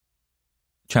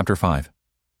Chapter 5.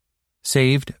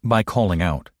 Saved by calling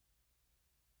out.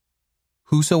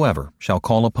 Whosoever shall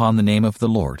call upon the name of the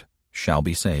Lord shall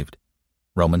be saved.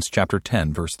 Romans chapter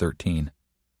 10, verse 13.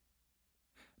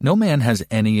 No man has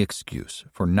any excuse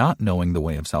for not knowing the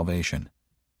way of salvation,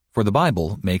 for the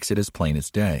Bible makes it as plain as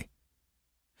day.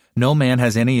 No man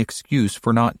has any excuse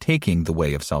for not taking the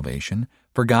way of salvation,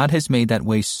 for God has made that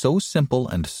way so simple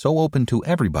and so open to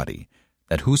everybody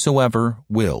that whosoever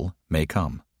will may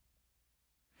come.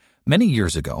 Many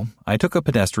years ago, I took a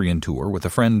pedestrian tour with a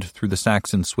friend through the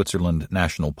Sachsen-Switzerland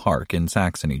National Park in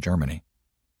Saxony, Germany.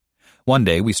 One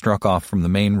day we struck off from the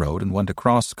main road and went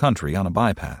across country on a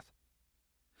bypath.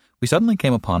 We suddenly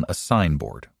came upon a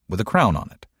signboard with a crown on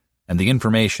it, and the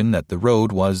information that the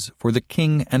road was for the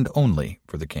king and only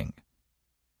for the king.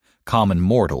 Common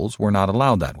mortals were not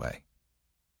allowed that way.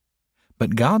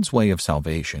 But God's way of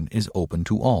salvation is open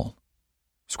to all.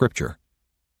 Scripture: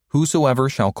 Whosoever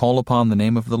shall call upon the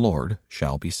name of the Lord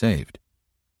shall be saved.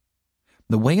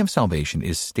 The way of salvation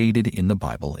is stated in the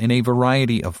Bible in a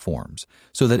variety of forms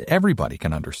so that everybody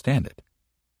can understand it.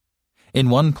 In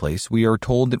one place we are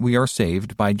told that we are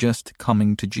saved by just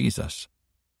coming to Jesus.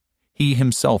 He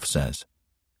himself says,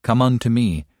 "Come unto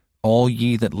me, all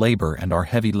ye that labor and are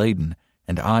heavy laden,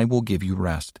 and I will give you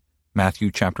rest."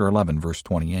 Matthew chapter 11, verse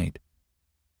 28.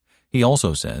 He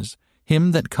also says,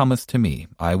 "Him that cometh to me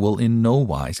I will in no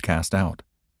wise cast out."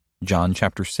 John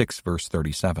chapter 6, verse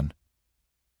 37.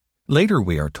 Later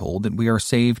we are told that we are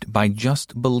saved by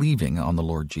just believing on the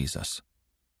Lord Jesus.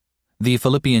 The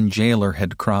Philippian jailer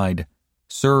had cried,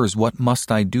 "Sirs, what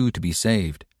must I do to be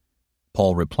saved?"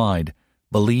 Paul replied,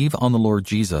 "Believe on the Lord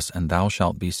Jesus, and thou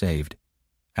shalt be saved."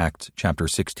 Acts chapter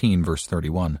 16, verse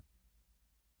 31.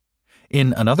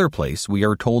 In another place we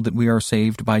are told that we are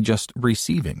saved by just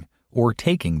receiving or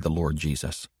taking the Lord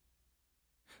Jesus.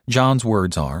 John's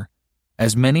words are,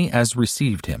 "As many as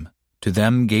received him, to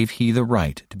them gave he the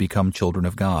right to become children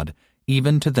of God,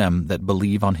 even to them that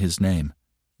believe on his name."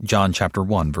 John chapter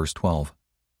 1, verse 12.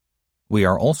 We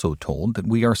are also told that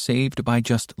we are saved by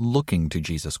just looking to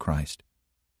Jesus Christ.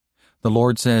 The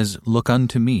Lord says, "Look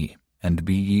unto me, and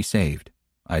be ye saved."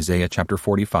 Isaiah chapter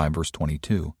 45, verse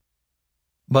 22.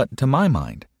 But to my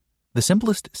mind, the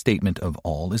simplest statement of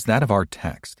all is that of our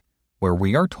text, where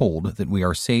we are told that we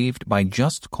are saved by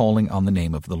just calling on the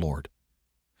name of the Lord.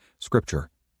 Scripture: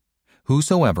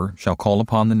 Whosoever shall call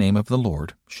upon the name of the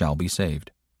Lord shall be saved.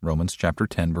 Romans chapter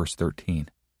 10, verse 13.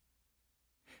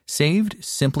 Saved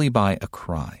simply by a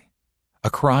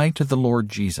cry to the Lord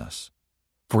Jesus,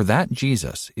 for that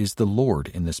Jesus is the Lord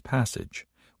in this passage,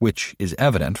 which is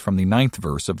evident from the 9th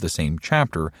verse of the same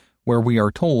chapter, where we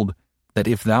are told that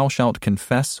if thou shalt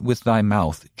confess with thy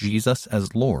mouth Jesus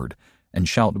as Lord, and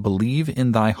shalt believe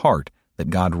in thy heart that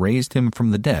God raised him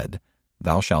from the dead,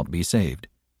 thou shalt be saved.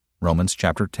 Romans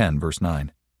chapter 10, verse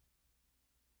 9.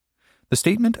 The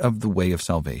statement of the way of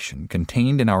salvation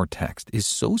contained in our text is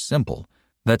so simple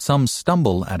that some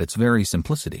stumble at its very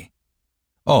simplicity.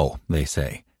 "Oh," they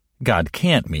say, "God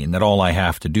can't mean that all I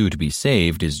have to do to be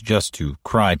saved is just to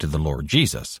cry to the Lord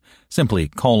Jesus, simply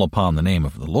call upon the name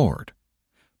of the Lord."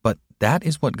 But that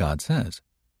is what God says.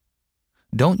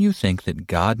 Don't you think that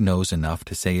God knows enough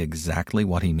to say exactly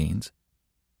what he means?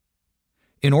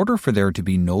 In order for there to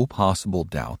be no possible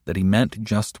doubt that he meant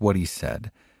just what he said,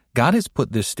 God has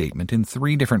put this statement in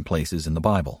 3 different places in the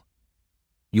Bible.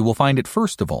 You will find it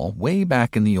first of all way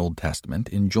back in the Old Testament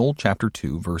in Joel chapter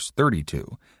 2, verse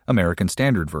 32, American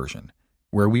Standard Version,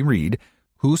 where we read,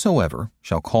 "Whosoever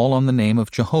shall call on the name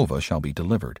of Jehovah shall be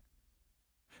delivered."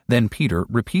 Then Peter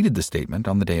repeated the statement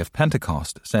on the day of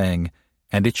Pentecost, saying,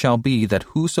 "And it shall be that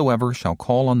whosoever shall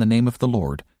call on the name of the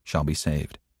Lord shall be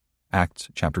saved." Acts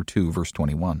chapter 2, verse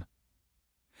 21.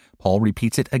 Paul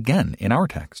repeats it again in our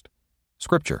text.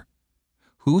 Scripture: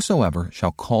 Whosoever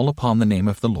shall call upon the name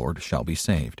of the Lord shall be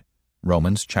saved.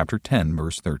 Romans chapter 10,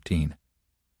 verse 13.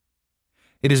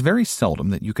 It is very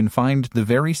seldom that you can find the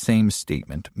very same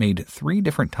statement made 3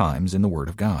 different times in the Word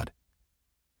of God.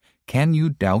 Can you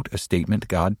doubt a statement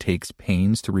God takes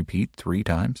pains to repeat 3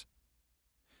 times?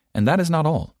 And that is not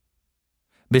all.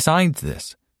 Besides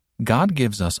this, God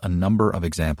gives us a number of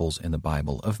examples in the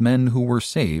Bible of men who were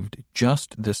saved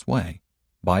just this way,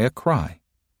 by a cry,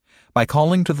 by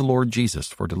calling to the Lord Jesus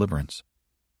for deliverance.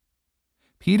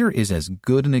 Peter is as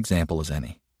good an example as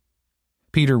any.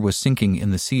 Peter was sinking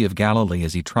in the Sea of Galilee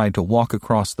as he tried to walk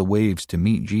across the waves to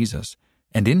meet Jesus,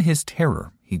 and in his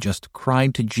terror he just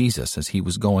cried to Jesus as he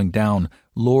was going down,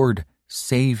 "Lord,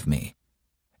 save me."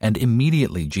 And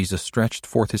immediately Jesus stretched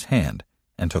forth his hand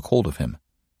and took hold of him.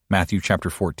 Matthew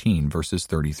chapter 14, verses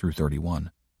 30 through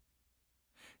 31.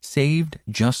 Saved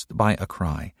just by a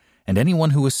cry and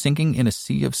anyone who is sinking in a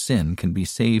sea of sin can be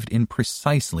saved in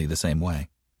precisely the same way.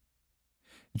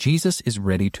 Jesus is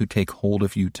ready to take hold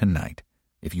of you tonight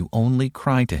if you only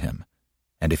cry to him,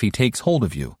 and if he takes hold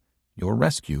of you, your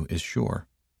rescue is sure.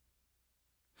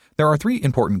 There are 3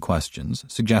 important questions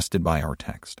suggested by our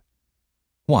text.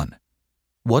 1.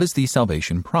 What is the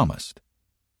salvation promised?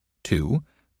 2.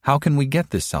 How can we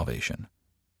get this salvation?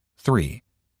 3.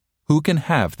 Who can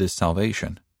have this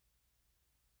salvation?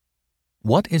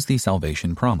 What is the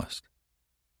salvation promised?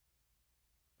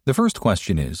 The first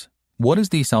question is, what is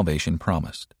the salvation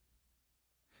promised?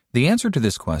 The answer to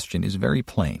this question is very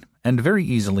plain and very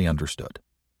easily understood.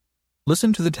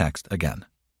 Listen to the text again.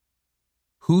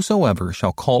 Whosoever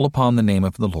shall call upon the name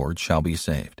of the Lord shall be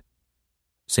saved.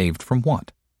 Saved from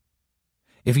what?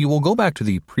 If you will go back to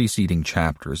the preceding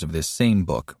chapters of this same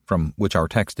book from which our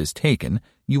text is taken,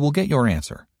 you will get your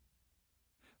answer.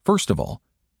 First of all,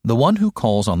 the one who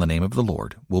calls on the name of the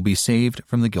Lord will be saved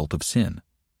from the guilt of sin.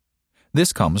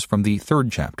 This comes from the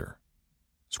 3rd chapter.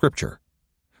 Scripture,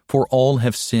 for all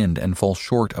have sinned and fall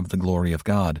short of the glory of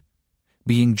God,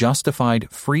 being justified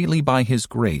freely by his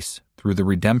grace through the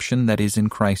redemption that is in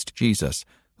Christ Jesus,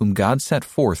 whom God set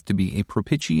forth to be a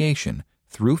propitiation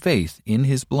through faith in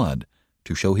his blood,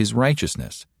 to show his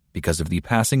righteousness, because of the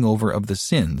passing over of the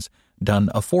sins done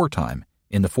aforetime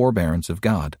in the forbearance of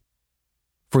God.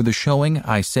 For the showing,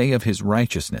 I say, of his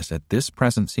righteousness at this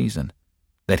present season,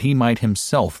 that he might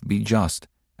himself be just,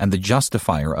 and the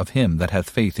justifier of him that hath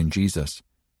faith in Jesus.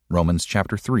 Romans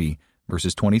chapter 3,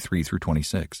 verses 23 through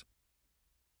 26.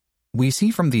 We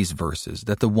see from these verses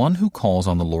that the one who calls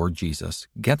on the Lord Jesus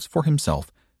gets for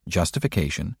himself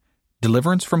justification,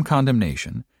 deliverance from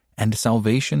condemnation, and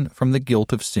salvation from the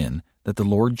guilt of sin that the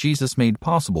Lord Jesus made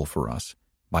possible for us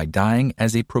by dying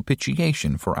as a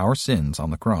propitiation for our sins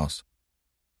on the cross.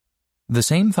 The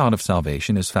same thought of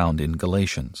salvation is found in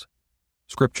Galatians.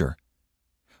 Scripture,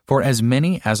 for as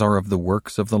many as are of the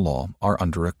works of the law are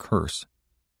under a curse.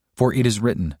 For it is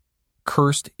written,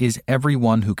 Cursed is every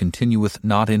one who continueth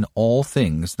not in all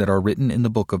things that are written in the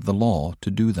book of the law to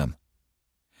do them.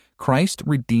 Christ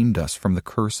redeemed us from the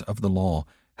curse of the law,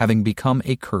 having become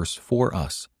a curse for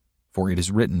us. For it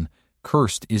is written,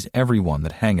 Cursed is every one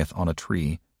that hangeth on a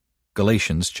tree.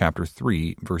 Galatians chapter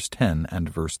 3, verse 10 and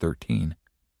verse 13.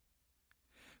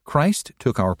 Christ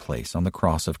took our place on the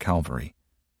cross of Calvary,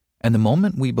 and the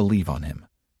moment we believe on him,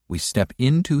 we step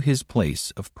into his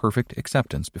place of perfect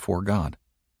acceptance before God.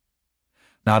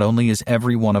 Not only is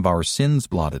every one of our sins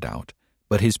blotted out,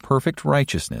 but his perfect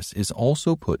righteousness is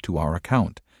also put to our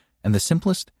account, and the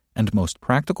simplest and most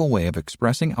practical way of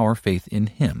expressing our faith in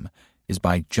him is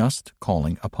by just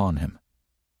calling upon him.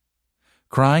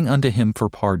 Crying unto him for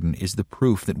pardon is the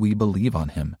proof that we believe on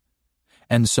him,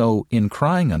 and so in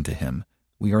crying unto him,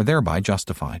 we are thereby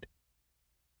justified.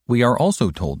 We are also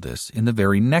told this in the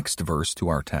very next verse to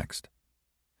our text.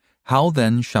 How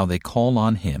then shall they call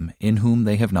on him in whom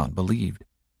they have not believed?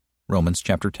 Romans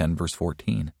chapter 10, verse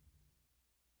 14.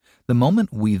 The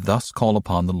moment we thus call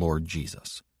upon the Lord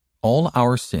Jesus, all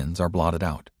our sins are blotted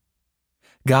out.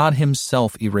 God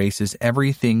himself erases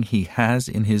everything he has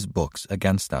in his books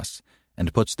against us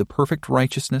and puts the perfect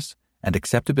righteousness and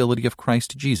acceptability of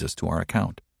Christ Jesus to our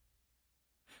account.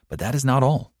 But that is not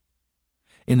all.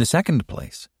 In the second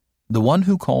place, the one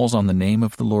who calls on the name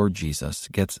of the Lord Jesus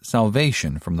gets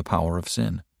salvation from the power of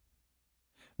sin.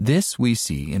 This we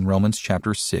see in Romans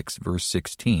chapter 6, verse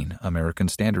 16, American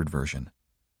Standard Version.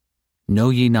 Know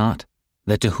ye not,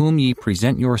 that to whom ye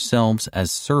present yourselves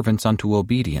as servants unto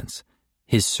obedience,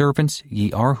 his servants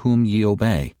ye are whom ye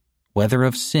obey, whether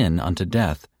of sin unto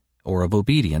death, or of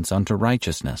obedience unto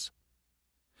righteousness.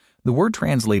 The word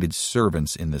translated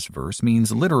servants in this verse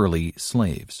means literally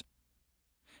slaves.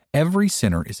 Every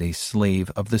sinner is a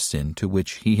slave of the sin to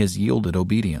which he has yielded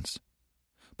obedience.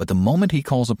 But the moment he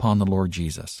calls upon the Lord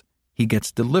Jesus, he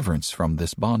gets deliverance from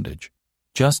this bondage,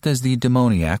 just as the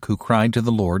demoniac who cried to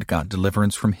the Lord got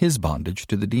deliverance from his bondage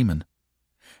to the demon,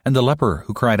 and the leper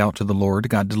who cried out to the Lord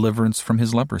got deliverance from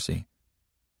his leprosy.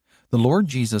 The Lord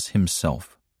Jesus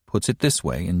himself puts it this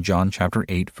way in John chapter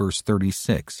 8, verse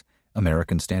 36,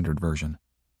 American Standard Version.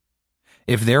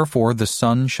 If therefore the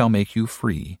Son shall make you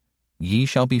free, ye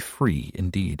shall be free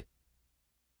indeed.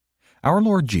 Our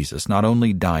Lord Jesus not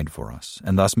only died for us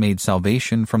and thus made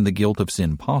salvation from the guilt of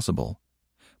sin possible,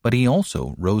 but he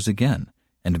also rose again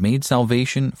and made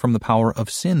salvation from the power of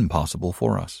sin possible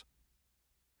for us.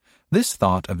 This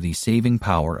thought of the saving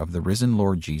power of the risen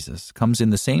Lord Jesus comes in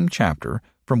the same chapter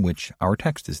from which our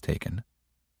text is taken.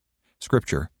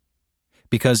 Scripture,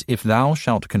 because if thou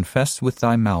shalt confess with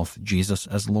thy mouth Jesus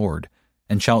as Lord,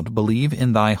 and shalt believe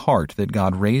in thy heart that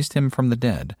God raised him from the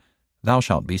dead, thou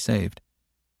shalt be saved.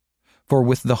 For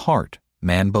with the heart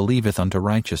man believeth unto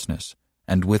righteousness,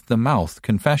 and with the mouth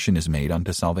confession is made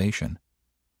unto salvation.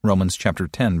 Romans chapter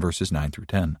 10, verses 9 through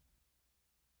 10.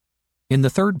 In the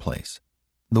third place,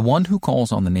 the one who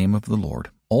calls on the name of the Lord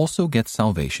also gets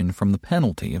salvation from the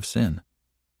penalty of sin.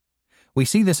 We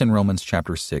see this in Romans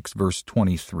chapter 6, verse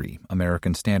 23,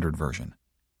 American Standard Version.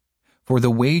 For the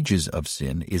wages of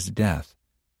sin is death,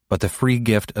 but the free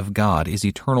gift of God is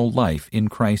eternal life in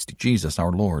Christ Jesus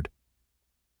our Lord.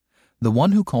 The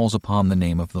one who calls upon the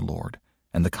name of the Lord,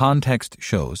 and the context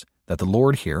shows that the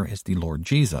Lord here is the Lord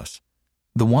Jesus.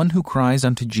 The one who cries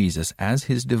unto Jesus as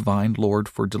his divine Lord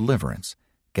for deliverance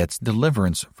gets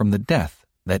deliverance from the death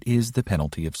that is the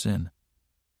penalty of sin.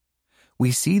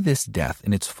 We see this death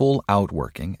in its full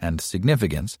outworking and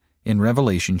significance in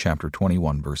Revelation chapter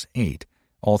 21, verse 8,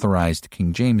 Authorized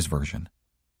King James Version.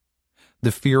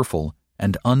 The fearful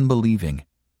and unbelieving,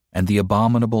 and the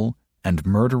abominable, and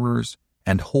murderers,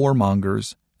 and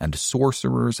whoremongers, and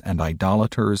sorcerers, and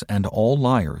idolaters, and all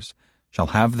liars shall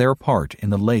have their part in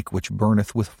the lake which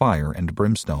burneth with fire and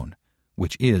brimstone,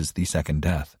 which is the second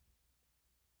death.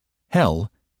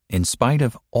 Hell, in spite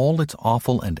of all its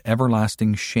awful and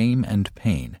everlasting shame and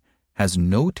pain, has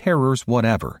no terrors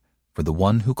whatever for the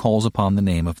one who calls upon the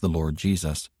name of the Lord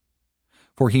Jesus.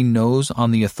 For he knows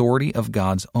on the authority of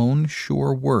God's own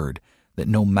sure word that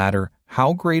no matter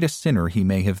how great a sinner he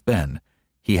may have been,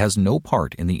 he has no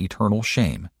part in the eternal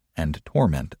shame and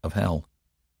torment of hell.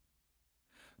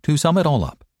 To sum it all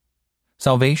up,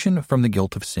 salvation from the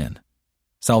guilt of sin,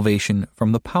 salvation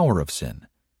from the power of sin,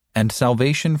 and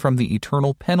salvation from the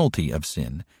eternal penalty of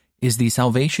sin is the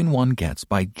salvation one gets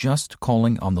by just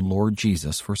calling on the Lord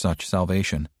Jesus for such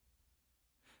salvation.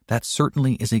 That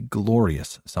certainly is a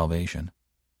glorious salvation.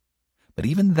 But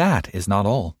even that is not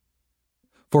all.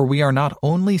 For we are not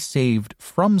only saved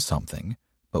from something,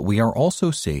 but we are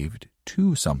also saved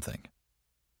to something.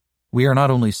 We are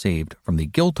not only saved from the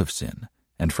guilt of sin,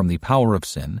 and from the power of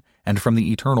sin, and from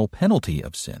the eternal penalty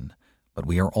of sin, but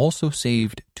we are also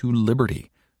saved to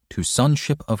liberty, to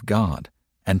sonship of God,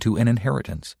 and to an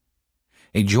inheritance,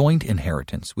 a joint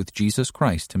inheritance with Jesus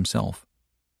Christ himself.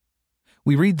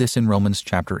 We read this in Romans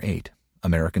chapter 8,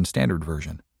 American Standard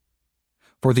Version.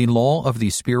 For the law of the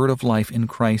Spirit of life in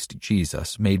Christ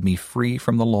Jesus made me free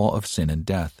from the law of sin and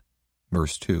death.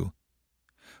 Verse 2.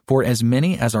 For as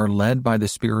many as are led by the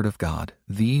Spirit of God,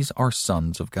 these are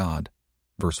sons of God.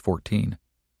 Verse 14.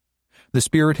 The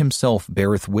Spirit himself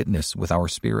beareth witness with our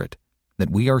spirit, that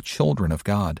we are children of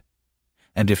God.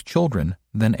 And if children,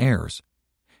 then heirs,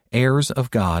 heirs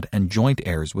of God and joint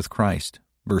heirs with Christ.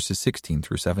 Verses 16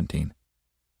 through 17.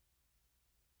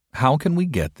 How can we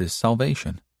get this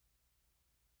salvation?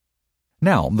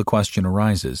 Now the question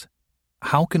arises,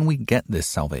 how can we get this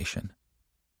salvation?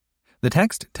 The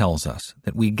text tells us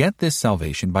that we get this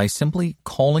salvation by simply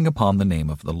calling upon the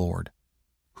name of the Lord.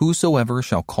 Whosoever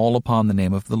shall call upon the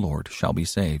name of the Lord shall be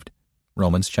saved.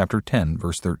 Romans chapter 10,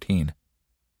 verse 13.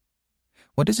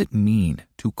 What does it mean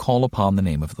to call upon the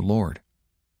name of the Lord?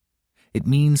 It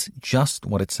means just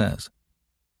what it says.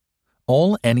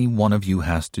 All any one of you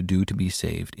has to do to be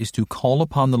saved is to call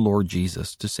upon the Lord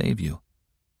Jesus to save you.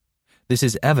 This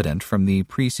is evident from the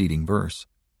preceding verse.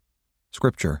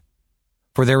 Scripture,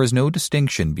 for there is no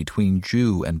distinction between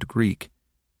Jew and Greek,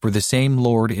 for the same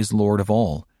Lord is Lord of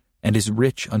all, and is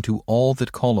rich unto all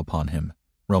that call upon him.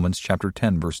 Romans chapter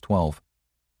 10, verse 12.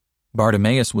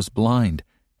 Bartimaeus was blind,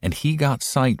 and he got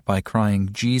sight by crying,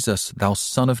 Jesus, thou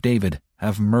Son of David,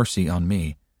 have mercy on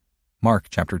me. Mark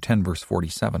chapter 10, verse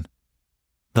 47.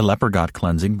 The leper got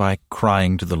cleansing by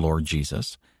crying to the Lord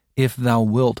Jesus, If thou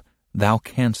wilt, thou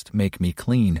canst make me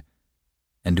clean.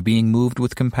 And being moved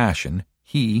with compassion,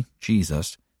 he,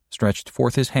 Jesus, stretched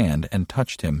forth his hand and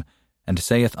touched him, and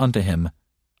saith unto him,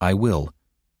 I will,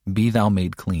 be thou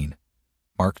made clean.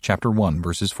 Mark chapter 1,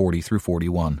 verses 40 through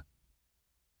 41.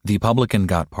 The publican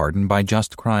got pardon by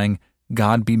just crying,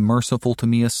 God be merciful to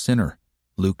me a sinner.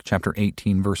 Luke chapter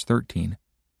 18, verse 13.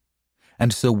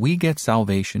 And so we get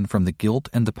salvation from the guilt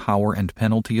and the power and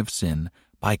penalty of sin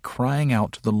by crying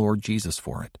out to the Lord Jesus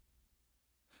for it.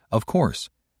 Of course,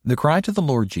 the cry to the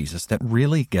Lord Jesus that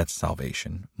really gets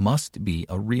salvation must be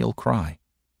a real cry.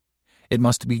 It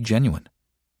must be genuine.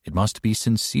 It must be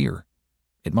sincere.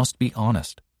 It must be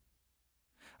honest.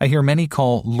 I hear many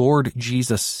call, Lord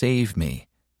Jesus, save me,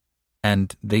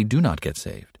 and they do not get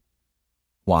saved.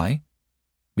 Why?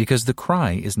 Because the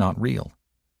cry is not real.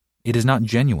 It is not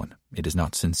genuine. It is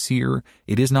not sincere.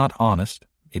 It is not honest.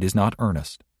 It is not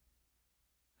earnest.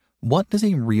 What does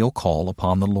a real call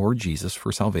upon the Lord Jesus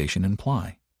for salvation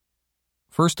imply?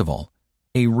 First of all,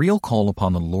 A real call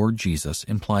upon the Lord Jesus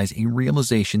implies a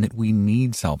realization that we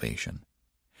need salvation,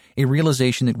 a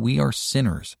realization that we are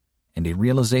sinners, and a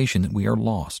realization that we are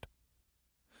lost.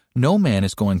 No man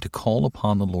is going to call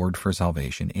upon the Lord for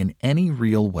salvation in any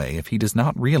real way if he does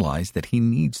not realize that he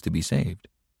needs to be saved.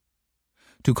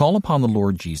 To call upon the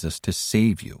Lord Jesus to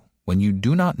save you when you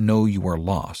do not know you are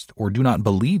lost or do not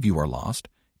believe you are lost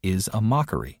is a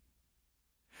mockery.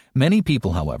 Many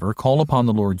people, however, call upon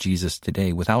the Lord Jesus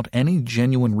today without any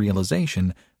genuine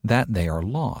realization that they are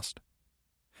lost.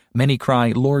 Many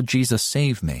cry, "Lord Jesus,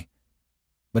 save me."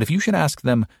 But if you should ask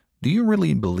them, do you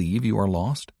really believe you are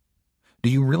lost? Do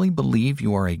you really believe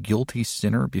you are a guilty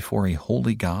sinner before a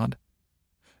holy God?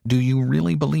 Do you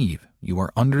really believe you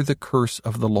are under the curse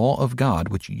of the law of God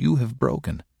which you have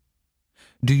broken?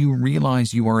 Do you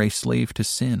realize you are a slave to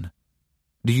sin?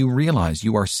 Do you realize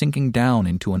you are sinking down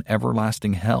into an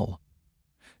everlasting hell?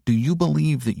 Do you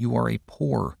believe that you are a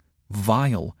poor,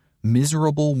 vile,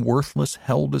 miserable, worthless,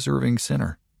 hell-deserving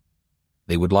sinner?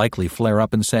 They would likely flare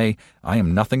up and say, "I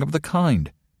am nothing of the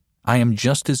kind. I am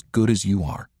just as good as you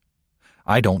are.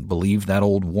 I don't believe that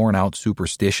old worn-out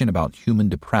superstition about human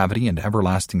depravity and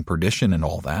everlasting perdition and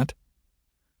all that."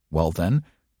 Well then,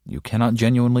 you cannot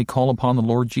genuinely call upon the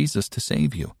Lord Jesus to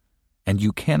save you, and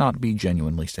you cannot be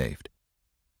genuinely saved.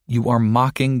 You are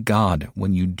mocking God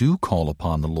when you do call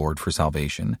upon the Lord for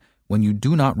salvation, when you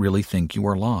do not really think you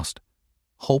are lost,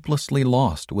 hopelessly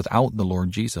lost without the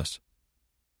Lord Jesus.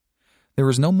 There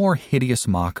is no more hideous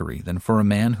mockery than for a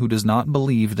man who does not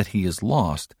believe that he is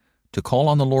lost to call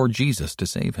on the Lord Jesus to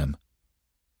save him.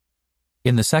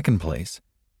 In the second place,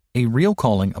 a real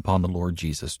calling upon the Lord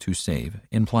Jesus to save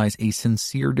implies a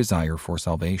sincere desire for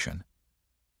salvation.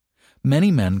 Many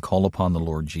men call upon the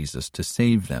Lord Jesus to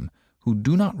save them who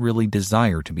do not really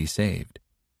desire to be saved.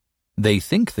 They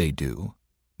think they do,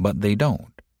 but they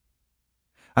don't.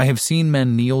 I have seen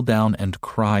men kneel down and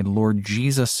cry, "Lord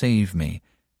Jesus, save me,"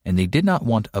 and they did not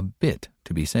want a bit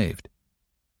to be saved.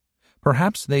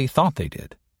 Perhaps they thought they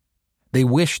did. They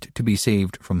wished to be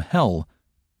saved from hell,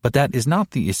 but that is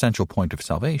not the essential point of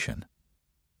salvation.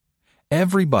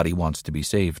 Everybody wants to be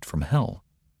saved from hell.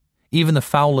 Even the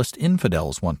foulest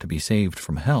infidels want to be saved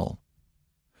from hell.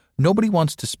 Nobody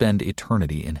wants to spend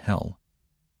eternity in hell.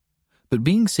 But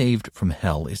being saved from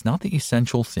hell is not the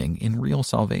essential thing in real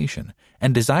salvation,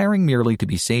 and desiring merely to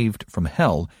be saved from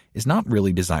hell is not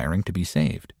really desiring to be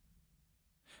saved.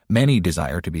 Many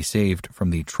desire to be saved from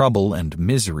the trouble and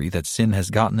misery that sin has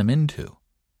gotten them into.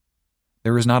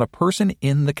 There is not a person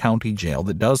in the county jail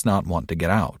that does not want to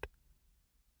get out.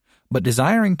 But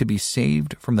desiring to be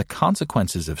saved from the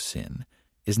consequences of sin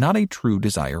is not a true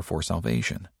desire for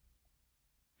salvation.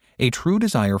 A true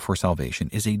desire for salvation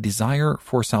is a desire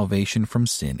for salvation from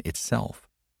sin itself.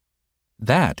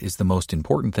 That is the most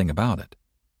important thing about it.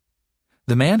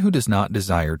 The man who does not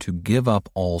desire to give up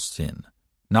all sin,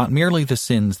 not merely the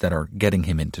sins that are getting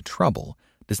him into trouble,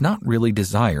 does not really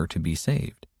desire to be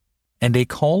saved. And a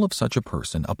call of such a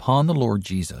person upon the Lord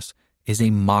Jesus is a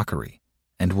mockery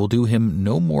and will do him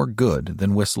no more good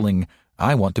than whistling,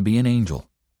 "I want to be an angel."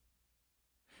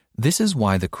 This is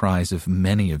why the cries of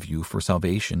many of you for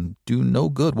salvation do no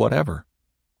good whatever.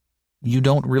 You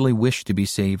don't really wish to be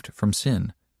saved from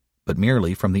sin, but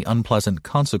merely from the unpleasant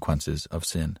consequences of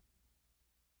sin.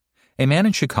 A man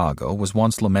in Chicago was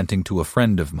once lamenting to a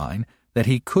friend of mine that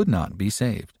he could not be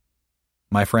saved.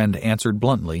 My friend answered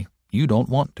bluntly, "You don't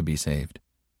want to be saved."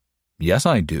 "Yes,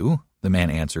 I do," the man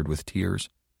answered with tears.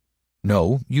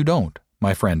 "No, you don't,"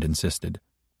 my friend insisted.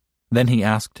 Then he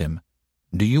asked him,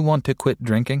 "Do you want to quit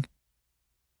drinking?"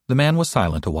 The man was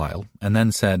silent a while and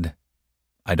then said,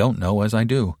 "I don't know as I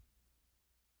do."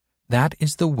 That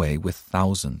is the way with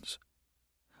thousands.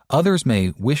 Others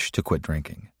may wish to quit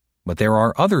drinking, but there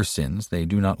are other sins they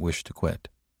do not wish to quit.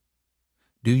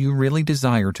 Do you really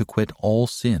desire to quit all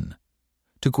sin,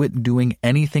 to quit doing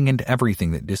anything and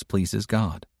everything that displeases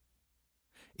God?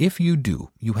 If you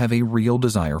do, you have a real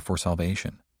desire for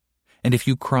salvation. And if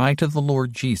you cry to the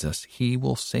Lord Jesus, He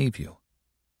will save you.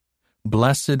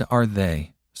 "Blessed are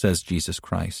they," says Jesus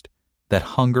Christ,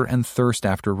 "that hunger and thirst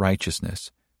after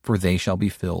righteousness, for they shall be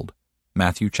filled."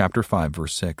 Matthew chapter 5,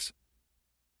 verse 6.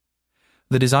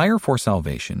 The desire for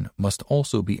salvation must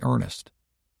also be earnest.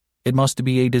 It must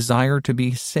be a desire to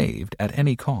be saved at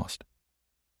any cost.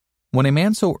 When a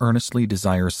man so earnestly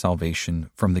desires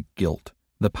salvation from the guilt,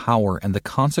 the power, and the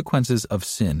consequences of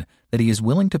sin that he is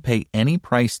willing to pay any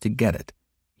price to get it,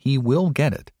 he will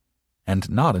get it, and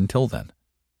not until then.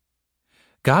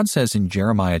 God says in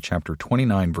Jeremiah chapter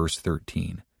 29, verse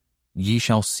 13, "Ye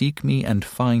shall seek me and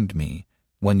find me,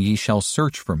 when ye shall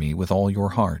search for me with all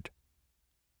your heart."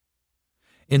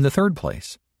 In the third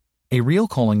place, A real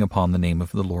calling upon the name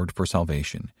of the Lord for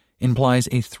salvation implies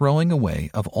a throwing away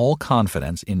of all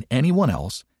confidence in anyone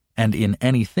else and in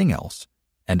anything else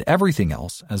and everything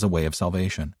else as a way of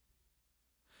salvation.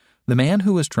 The man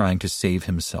who is trying to save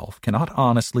himself cannot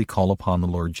honestly call upon the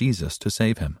Lord Jesus to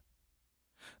save him.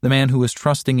 The man who is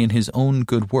trusting in his own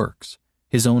good works,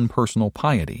 his own personal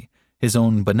piety, his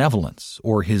own benevolence,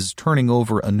 or his turning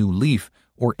over a new leaf,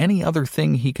 or any other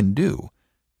thing he can do,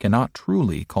 cannot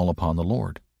truly call upon the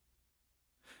Lord.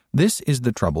 This is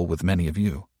the trouble with many of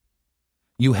you.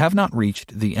 You have not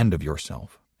reached the end of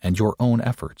yourself and your own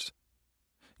efforts.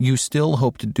 You still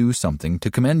hope to do something to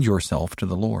commend yourself to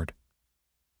the Lord.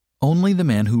 Only the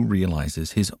man who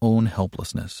realizes his own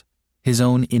helplessness, his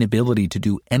own inability to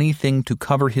do anything to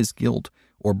cover his guilt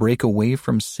or break away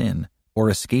from sin or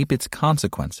escape its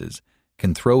consequences,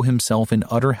 can throw himself in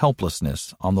utter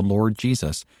helplessness on the Lord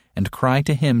Jesus and cry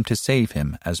to him to save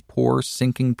him as poor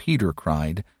sinking Peter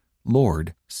cried,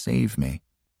 "Lord, save me."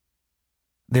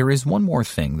 There is one more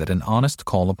thing that an honest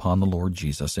call upon the Lord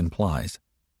Jesus implies,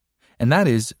 and that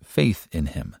is faith in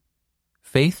him,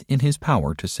 faith in his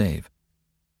power to save.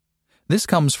 This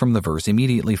comes from the verse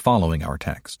immediately following our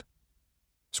text.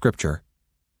 Scripture,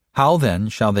 "How then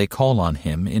shall they call on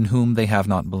him in whom they have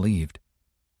not believed?"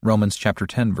 Romans chapter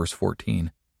 10, verse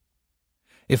 14.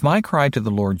 If my cry to the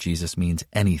Lord Jesus means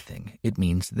anything, it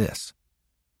means this: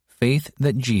 faith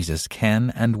that Jesus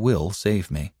can and will save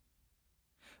me.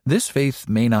 This faith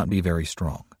may not be very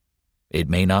strong. It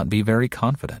may not be very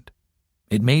confident.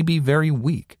 It may be very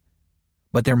weak.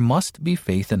 But there must be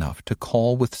faith enough to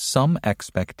call with some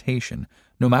expectation,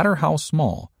 no matter how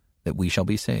small, that we shall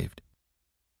be saved.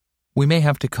 We may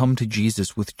have to come to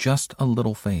Jesus with just a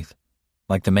little faith,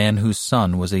 like the man whose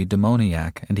son was a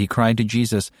demoniac, and he cried to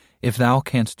Jesus, "If thou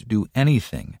canst do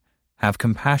anything, have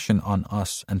compassion on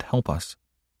us and help us."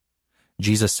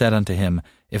 Jesus said unto him,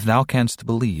 "If thou canst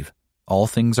believe, all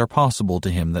things are possible to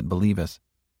him that believeth."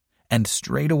 And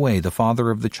straightway the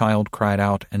father of the child cried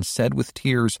out and said with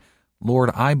tears, "Lord,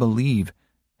 I believe,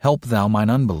 help thou mine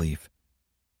unbelief."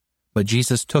 But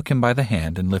Jesus took him by the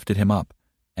hand and lifted him up,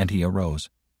 and he arose.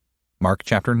 Mark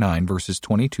chapter 9, verses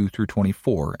 22 through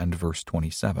 24 and verse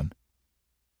 27.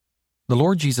 The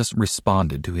Lord Jesus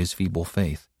responded to his feeble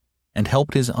faith and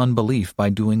helped his unbelief by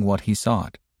doing what he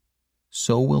sought.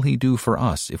 So will he do for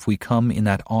us if we come in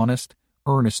that honest,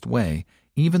 earnest way,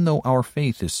 even though our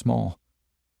faith is small.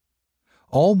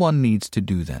 All one needs to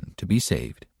do then to be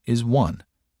saved is 1.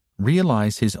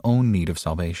 Realize his own need of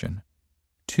salvation.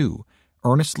 2.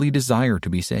 Earnestly desire to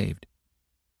be saved.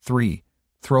 3.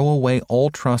 Throw away all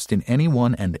trust in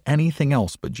anyone and anything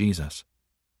else but Jesus.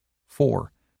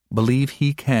 4. Believe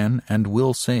he can and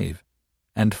will save.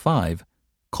 And 5.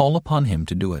 Call upon him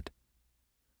to do it.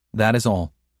 That is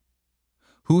all.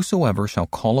 Whosoever shall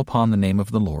call upon the name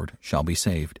of the Lord shall be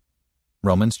saved.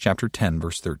 Romans chapter 10,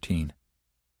 verse 13.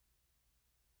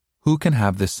 Who can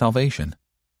have this salvation?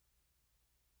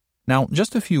 Now,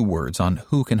 just a few words on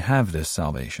who can have this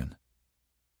salvation.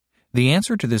 The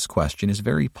answer to this question is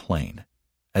very plain,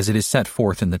 as it is set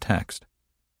forth in the text.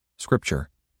 Scripture,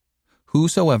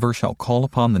 "Whosoever shall call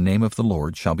upon the name of the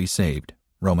Lord shall be saved."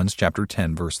 Romans chapter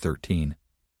 10, verse 13.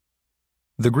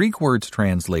 The Greek words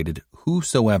translated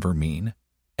whosoever mean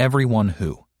everyone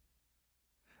who.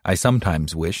 I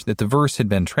sometimes wish that the verse had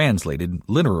been translated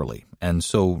literally and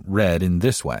so read in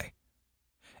this way: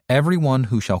 Everyone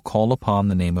who shall call upon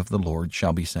the name of the Lord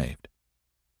shall be saved.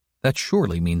 That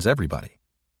surely means everybody.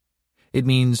 It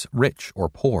means rich or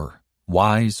poor,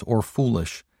 wise or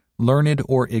foolish, learned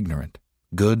or ignorant,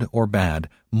 good or bad,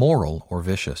 moral or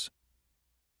vicious.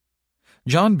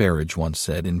 John Berridge once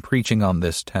said in preaching on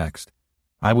this text,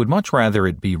 "I would much rather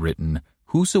it be written,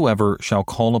 'Whosoever shall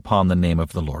call upon the name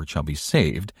of the Lord shall be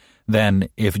saved,' than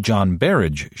 'If John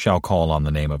Berridge shall call on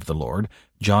the name of the Lord,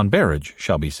 John Berridge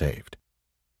shall be saved.'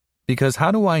 Because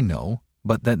how do I know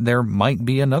but that there might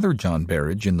be another John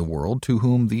Berridge in the world to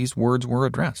whom these words were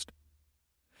addressed?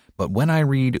 But when I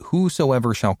read,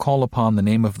 'Whosoever shall call upon the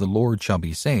name of the Lord shall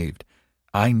be saved,'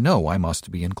 I know I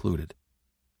must be included.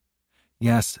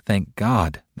 Yes, thank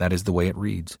God, that is the way it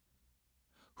reads.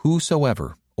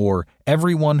 Whosoever, or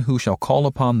everyone who shall call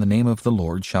upon the name of the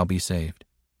Lord shall be saved.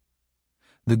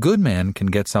 The good man can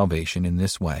get salvation in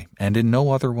this way and in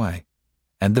no other way,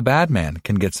 and the bad man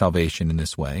can get salvation in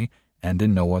this way and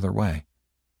in no other way.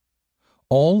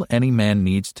 All any man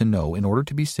needs to know in order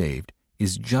to be saved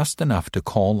is just enough to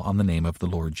call on the name of the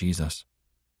Lord Jesus.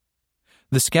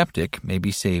 The skeptic may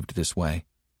be saved this way.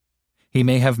 He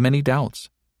may have many doubts,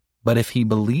 but if he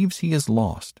believes he is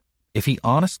lost, if he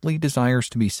honestly desires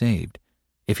to be saved,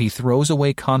 if he throws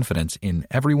away confidence in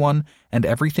everyone and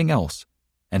everything else,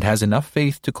 and has enough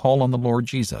faith to call on the Lord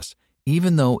Jesus,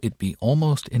 even though it be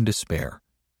almost in despair,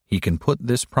 he can put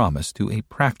this promise to a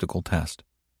practical test.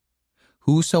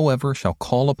 Whosoever shall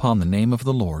call upon the name of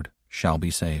the Lord shall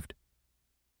be saved.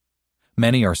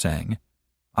 Many are saying,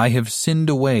 I have sinned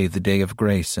away the day of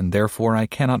grace, and therefore I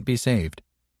cannot be saved.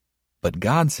 But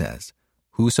God says,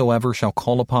 whosoever shall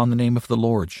call upon the name of the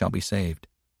Lord shall be saved.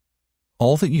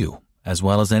 All that you, as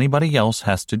well as anybody else,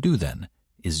 has to do then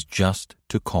is just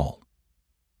to call.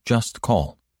 Just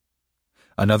call.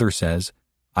 Another says,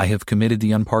 I have committed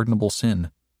the unpardonable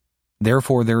sin.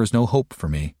 Therefore there is no hope for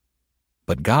me.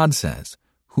 But God says,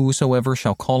 whosoever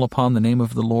shall call upon the name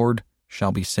of the Lord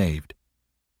shall be saved.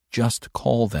 Just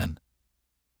call then.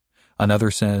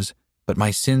 Another says, but my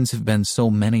sins have been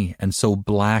so many and so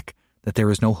black that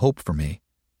there is no hope for me.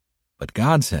 But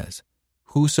God says,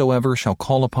 whosoever shall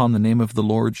call upon the name of the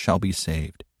Lord shall be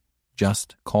saved.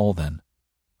 Just call then.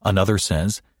 Another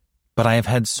says, but I have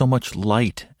had so much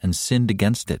light and sinned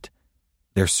against it.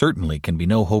 There certainly can be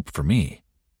no hope for me.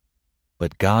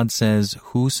 But God says,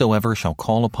 whosoever shall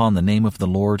call upon the name of the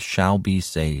Lord shall be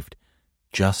saved.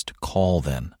 Just call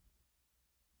then.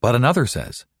 But another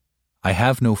says, I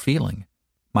have no feeling.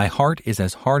 My heart is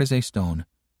as hard as a stone.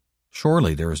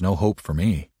 Surely there is no hope for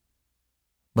me.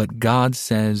 But God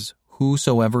says,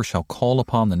 whosoever shall call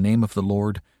upon the name of the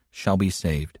Lord shall be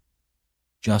saved.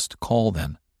 Just call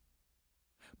then.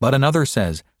 But another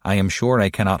says, I am sure I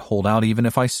cannot hold out even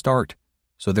if I start,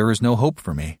 so there is no hope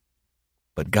for me.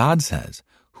 But God says,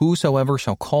 whosoever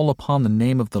shall call upon the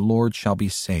name of the Lord shall be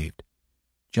saved.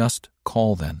 Just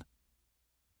call then.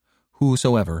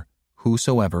 Whosoever,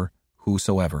 whosoever,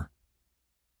 whosoever.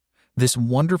 This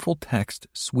wonderful text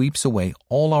sweeps away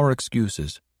all our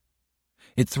excuses.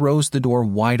 It throws the door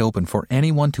wide open for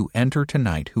anyone to enter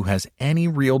tonight who has any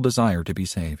real desire to be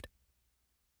saved.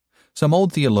 Some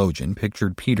old theologian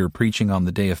pictured Peter preaching on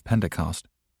the day of Pentecost.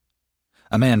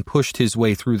 A man pushed his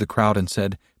way through the crowd and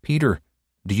said, Peter,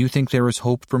 do you think there is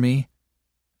hope for me?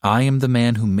 I am the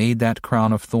man who made that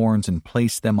crown of thorns and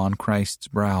placed them on Christ's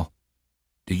brow.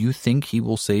 Do you think he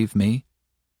will save me?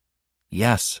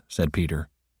 Yes, said Peter.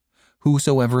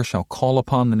 Whosoever shall call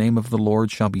upon the name of the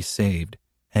Lord shall be saved,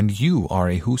 and you are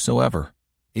a whosoever.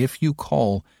 If you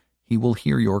call, he will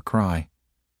hear your cry.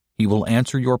 He will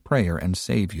answer your prayer and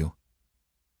save you.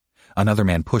 Another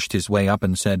man pushed his way up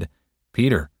and said,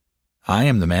 Peter, I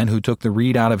am the man who took the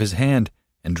reed out of his hand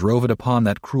and drove it upon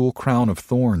that cruel crown of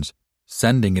thorns,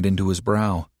 sending it into his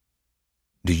brow.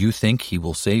 Do you think he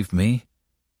will save me?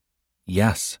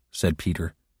 Yes, said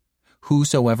Peter.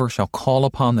 Whosoever shall call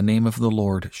upon the name of the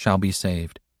Lord shall be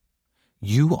saved.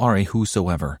 You are a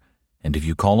whosoever, and if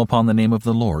you call upon the name of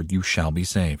the Lord, you shall be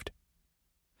saved.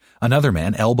 Another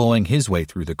man, elbowing his way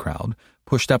through the crowd,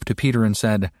 pushed up to Peter and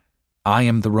said, I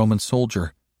am the Roman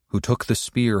soldier, who took the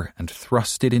spear and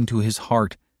thrust it into his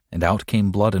heart, and out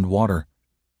came blood and water.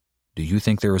 Do you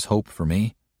think there is hope for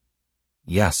me?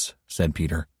 Yes, said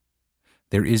Peter.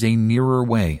 There is a nearer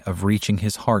way of reaching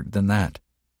his heart than that.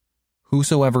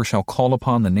 Whosoever shall call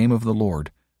upon the name of the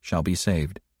Lord shall be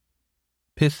saved.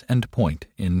 Pith and point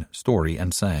in Story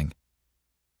and Sang.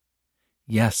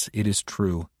 Yes, it is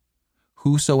true.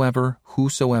 Whosoever,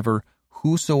 whosoever,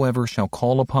 whosoever shall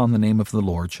call upon the name of the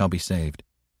Lord shall be saved.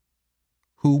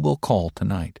 Who will call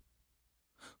tonight?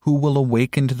 Who will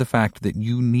awaken to the fact that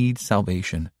you need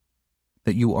salvation,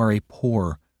 that you are a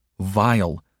poor,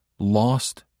 vile,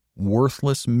 lost,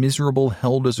 worthless, miserable,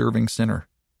 hell-deserving sinner?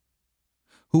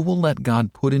 Who will let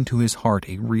God put into his heart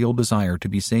a real desire to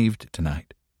be saved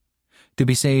tonight? To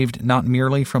be saved not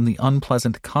merely from the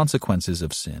unpleasant consequences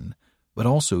of sin, but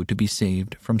also to be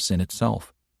saved from sin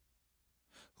itself.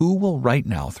 Who will right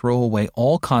now throw away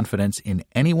all confidence in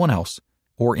anyone else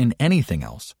or in anything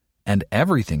else and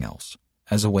everything else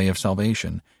as a way of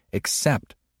salvation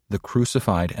except the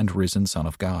crucified and risen Son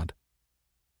of God?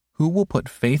 Who will put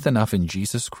faith enough in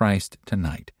Jesus Christ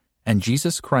tonight and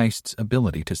Jesus Christ's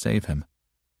ability to save him?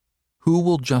 Who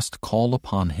will just call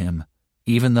upon him,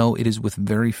 even though it is with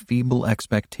very feeble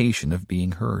expectation of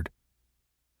being heard?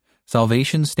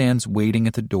 Salvation stands waiting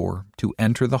at the door to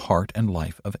enter the heart and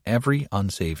life of every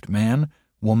unsaved man,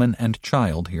 woman, and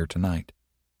child here tonight.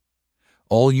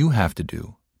 All you have to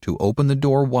do to open the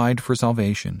door wide for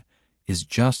salvation is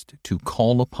just to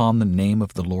call upon the name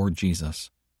of the Lord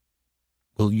Jesus.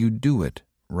 Will you do it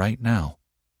right now?